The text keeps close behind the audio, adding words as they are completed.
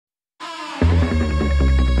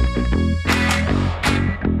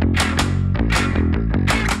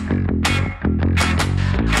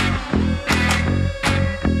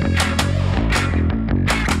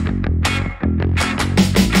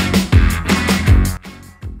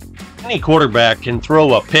Any quarterback can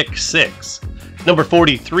throw a pick six. Number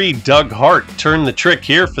 43, Doug Hart, turned the trick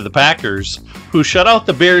here for the Packers, who shut out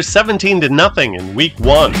the Bears 17-0 in Week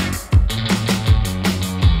 1.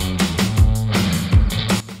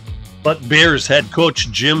 But Bears head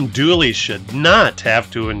coach Jim Dooley should not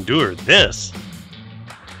have to endure this.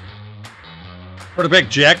 Quarterback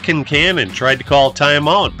Jack Kincannon tried to call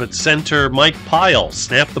timeout, but center Mike Pyle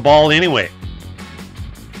snapped the ball anyway.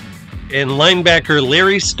 And linebacker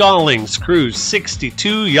Larry Stallings cruised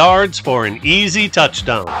 62 yards for an easy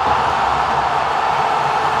touchdown.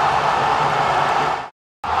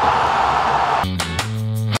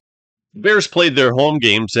 The Bears played their home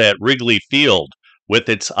games at Wrigley Field, with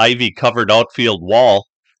its ivy-covered outfield wall,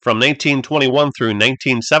 from 1921 through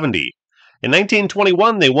 1970. In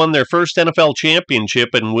 1921, they won their first NFL championship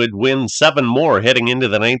and would win 7 more heading into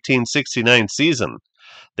the 1969 season.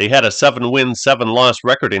 They had a 7-win, 7-loss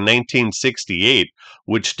record in 1968,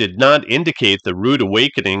 which did not indicate the rude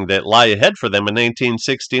awakening that lie ahead for them in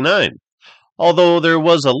 1969. Although there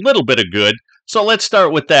was a little bit of good, so let's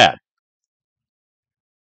start with that.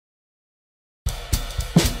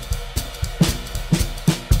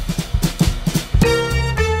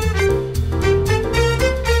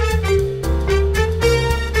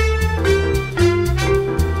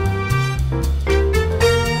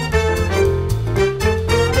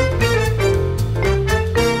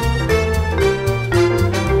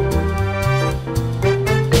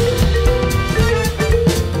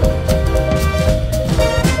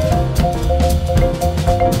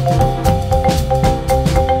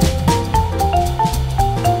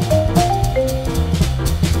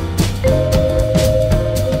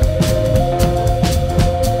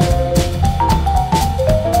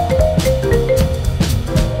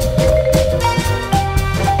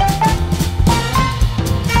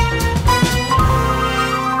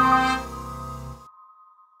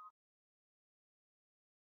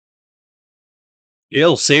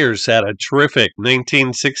 Gale Sayers had a terrific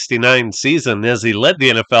 1969 season as he led the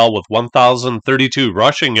NFL with 1,032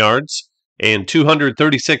 rushing yards and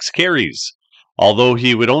 236 carries, although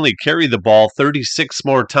he would only carry the ball 36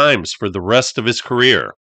 more times for the rest of his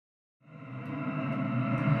career.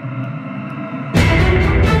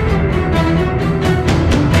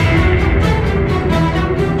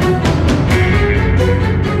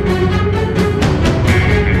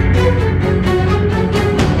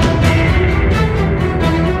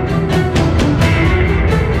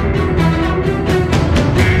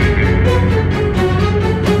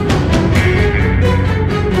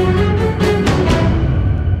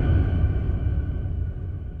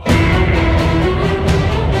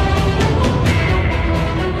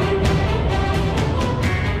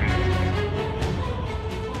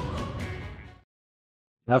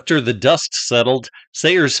 After the dust settled,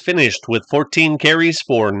 Sayers finished with 14 carries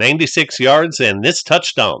for 96 yards and this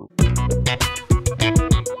touchdown.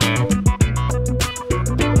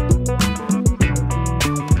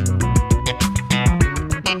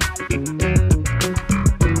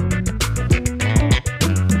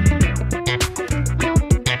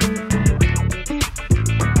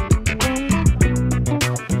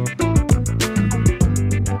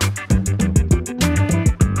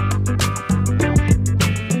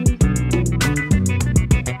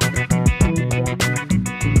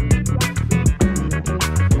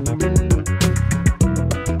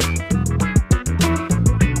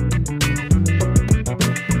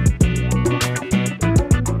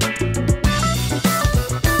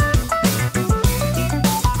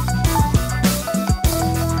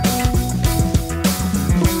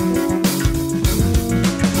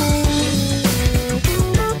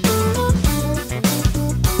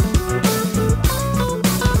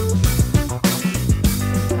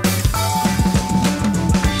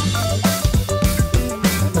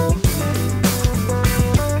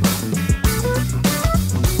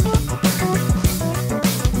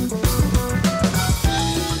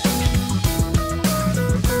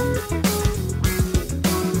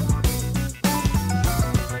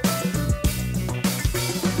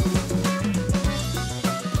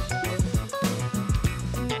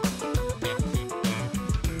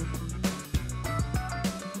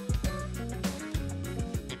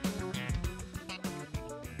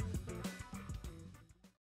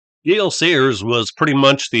 Gale Sayers was pretty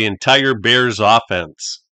much the entire Bears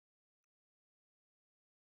offense.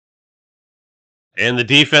 And the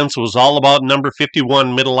defense was all about number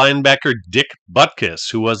 51 middle linebacker Dick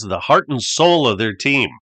Butkus, who was the heart and soul of their team.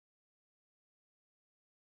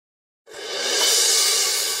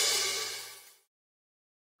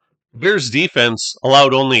 Bears defense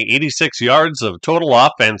allowed only 86 yards of total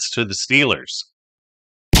offense to the Steelers.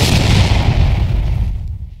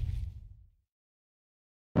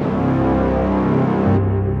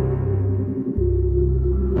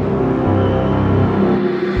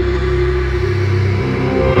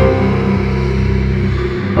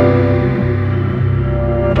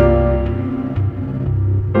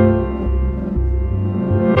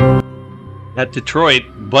 At Detroit,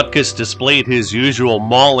 Butkus displayed his usual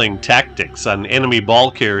mauling tactics on enemy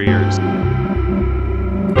ball carriers.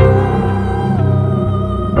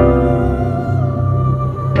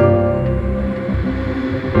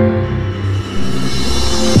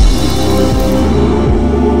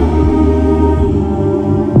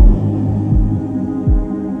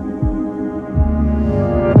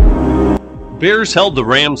 Bears held the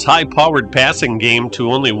Rams' high-powered passing game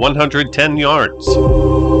to only 110 yards.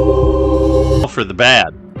 For the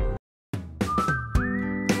bad.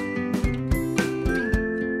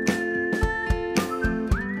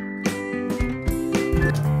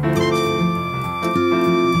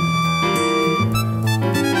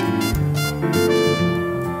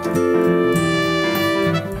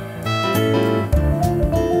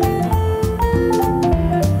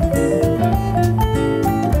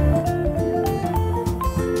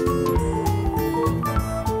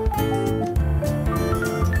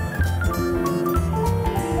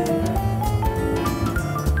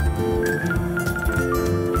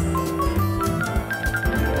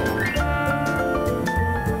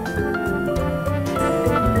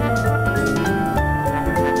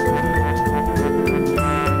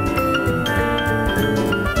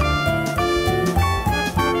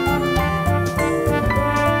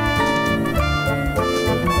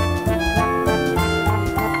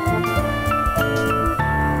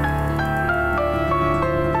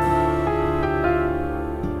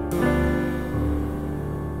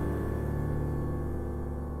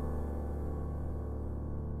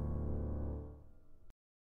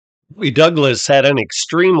 Douglas had an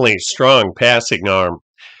extremely strong passing arm.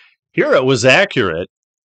 Here it was accurate,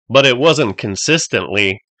 but it wasn't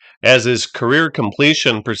consistently, as his career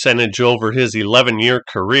completion percentage over his 11-year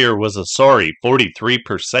career was a sorry 43%.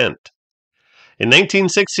 In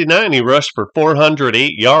 1969, he rushed for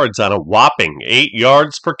 408 yards on a whopping 8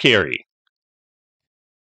 yards per carry.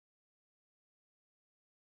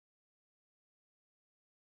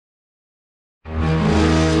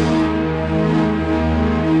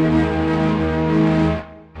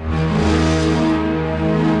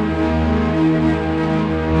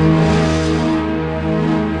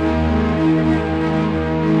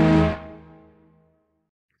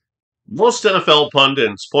 Most NFL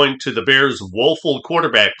pundits point to the Bears' woeful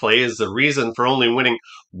quarterback play as the reason for only winning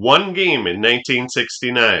one game in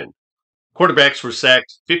 1969. Quarterbacks were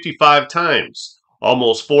sacked 55 times,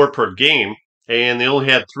 almost 4 per game, and they only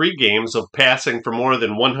had 3 games of passing for more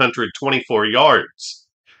than 124 yards.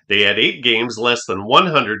 They had 8 games less than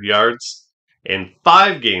 100 yards and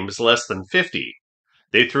 5 games less than 50.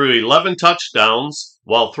 They threw 11 touchdowns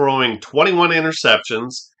while throwing 21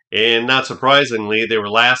 interceptions, and not surprisingly, they were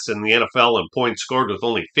last in the NFL in points scored with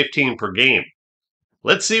only 15 per game.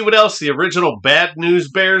 Let's see what else the original Bad News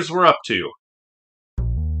Bears were up to.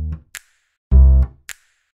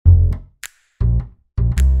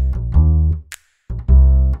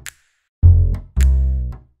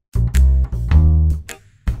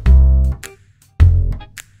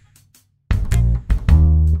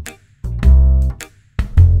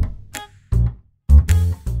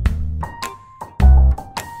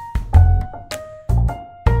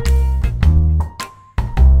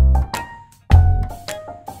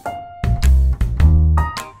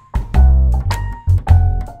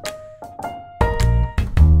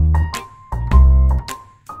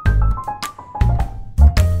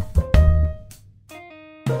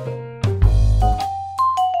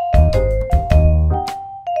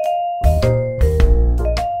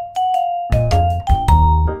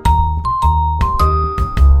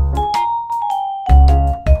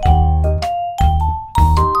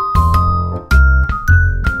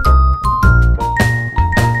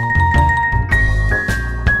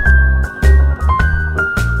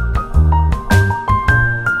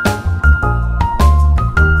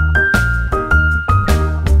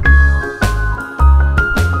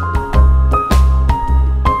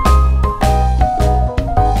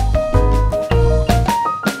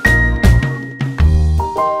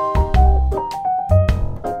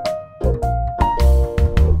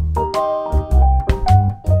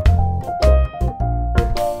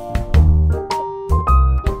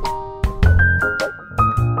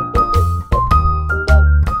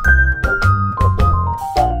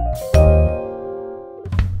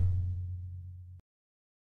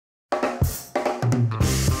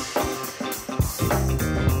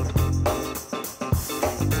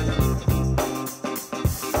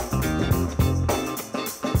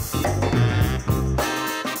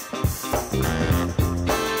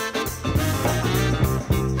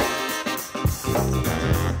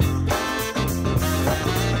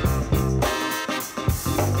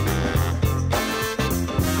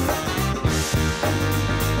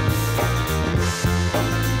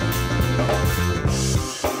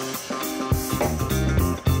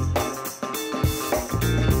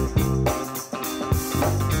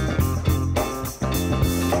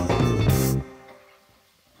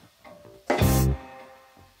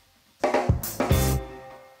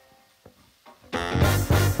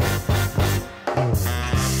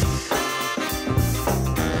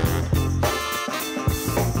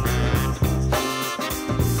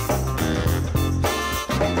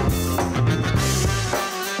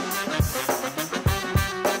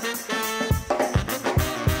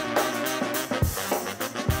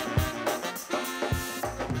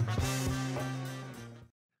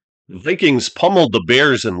 The Vikings pummeled the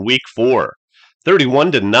Bears in Week 4,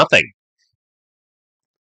 31-0.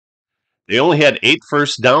 They only had 8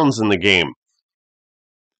 first downs in the game.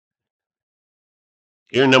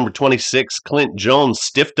 Here, number 26, Clint Jones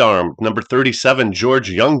stiff-armed number 37, George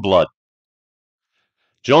Youngblood.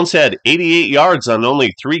 Jones had 88 yards on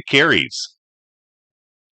only 3 carries.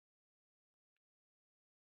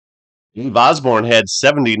 Steve Osborne had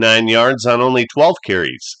 79 yards on only 12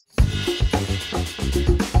 carries.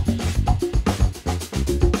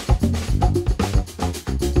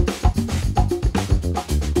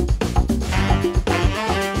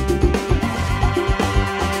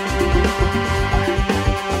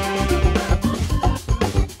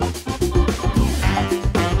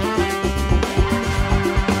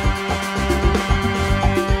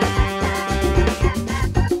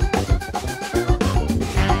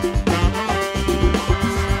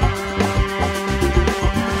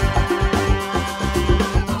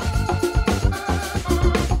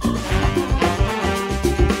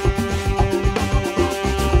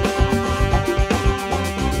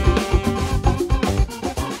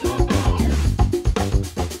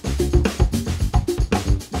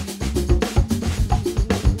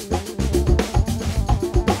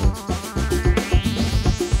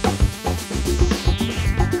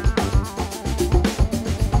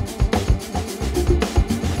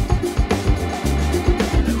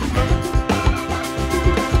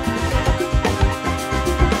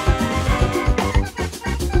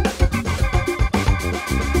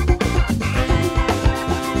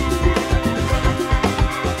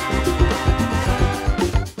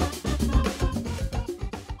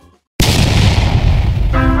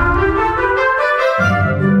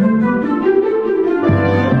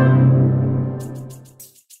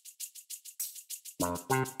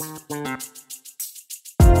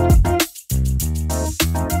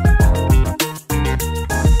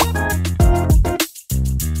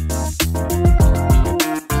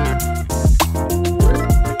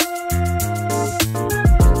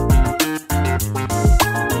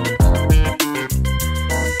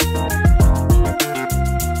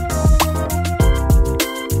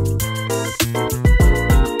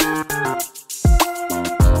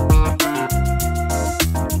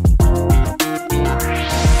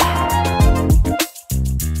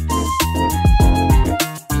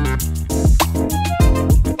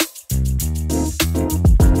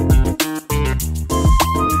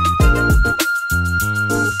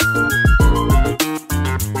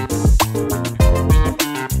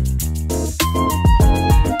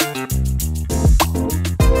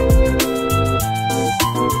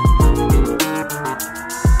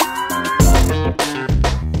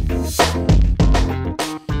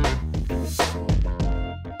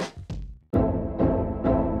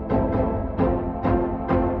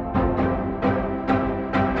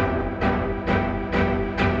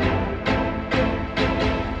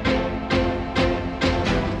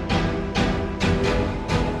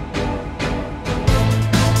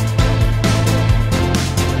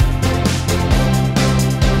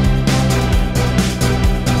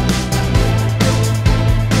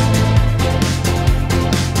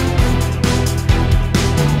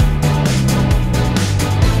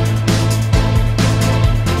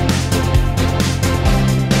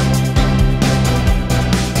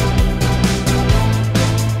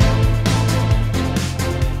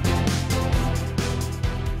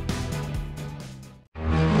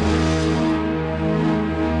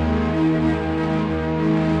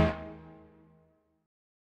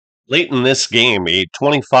 Late in this game, a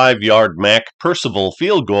 25-yard Mac Percival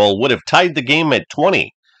field goal would have tied the game at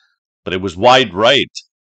 20, but it was wide right,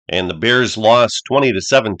 and the Bears lost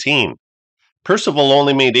 20-17. Percival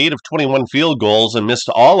only made 8 of 21 field goals and missed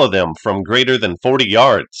all of them from greater than 40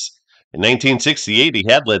 yards. In 1968, he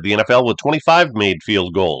had led the NFL with 25 made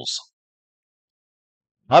field goals.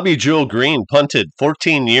 Bobby Joe Green punted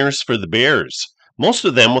 14 years for the Bears, most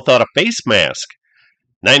of them without a face mask.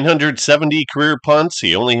 970 career punts,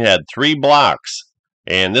 he only had 3 blocks,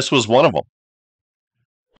 and this was one of them.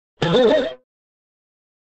 The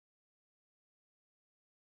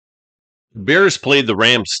Bears played the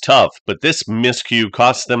Rams tough, but this miscue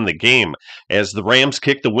cost them the game, as the Rams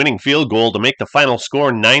kicked the winning field goal to make the final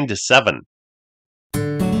score 9-7.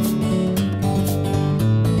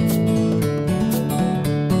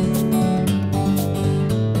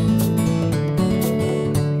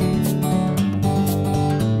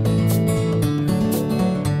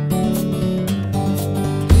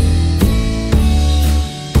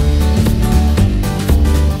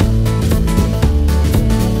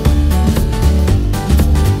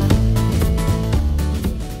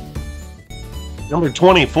 Number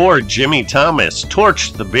 24, Jimmy Thomas,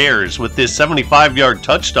 torched the Bears with his 75-yard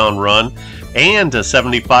touchdown run and a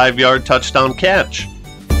 75-yard touchdown catch.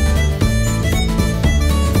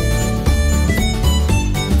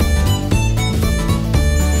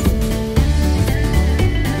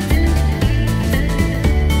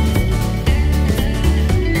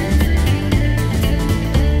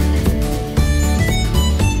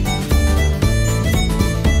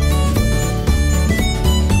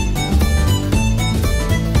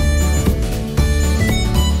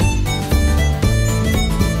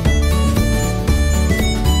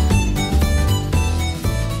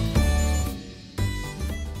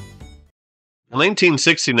 The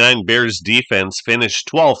 1969 Bears defense finished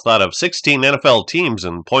 12th out of 16 NFL teams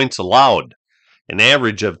in points allowed, an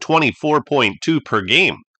average of 24.2 per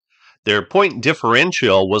game. Their point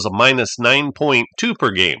differential was a minus 9.2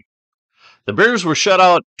 per game. The Bears were shut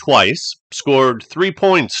out twice, scored 3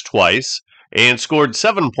 points twice, and scored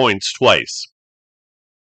 7 points twice.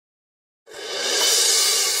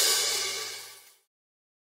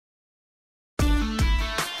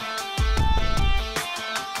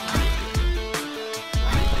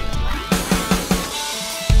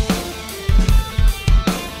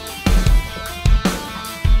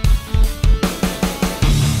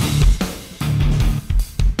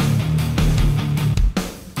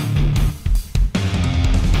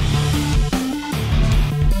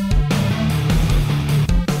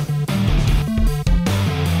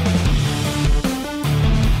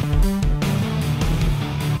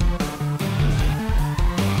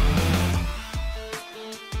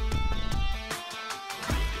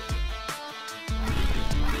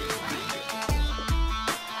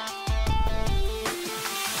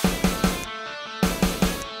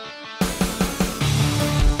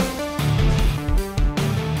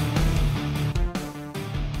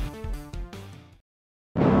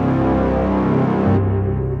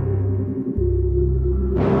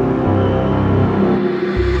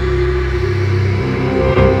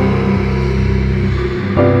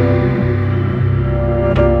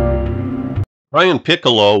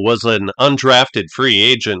 Piccolo was an undrafted free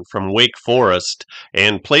agent from Wake Forest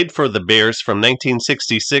and played for the Bears from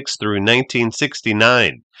 1966 through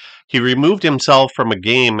 1969. He removed himself from a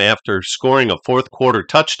game after scoring a fourth-quarter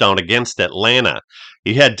touchdown against Atlanta.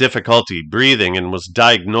 He had difficulty breathing and was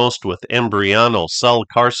diagnosed with embryonal cell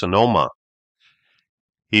carcinoma.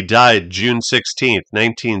 He died June 16,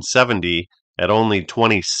 1970, at only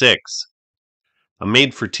 26. A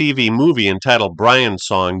made-for-TV movie entitled Brian's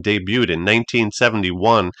Song debuted in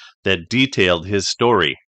 1971 that detailed his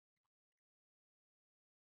story.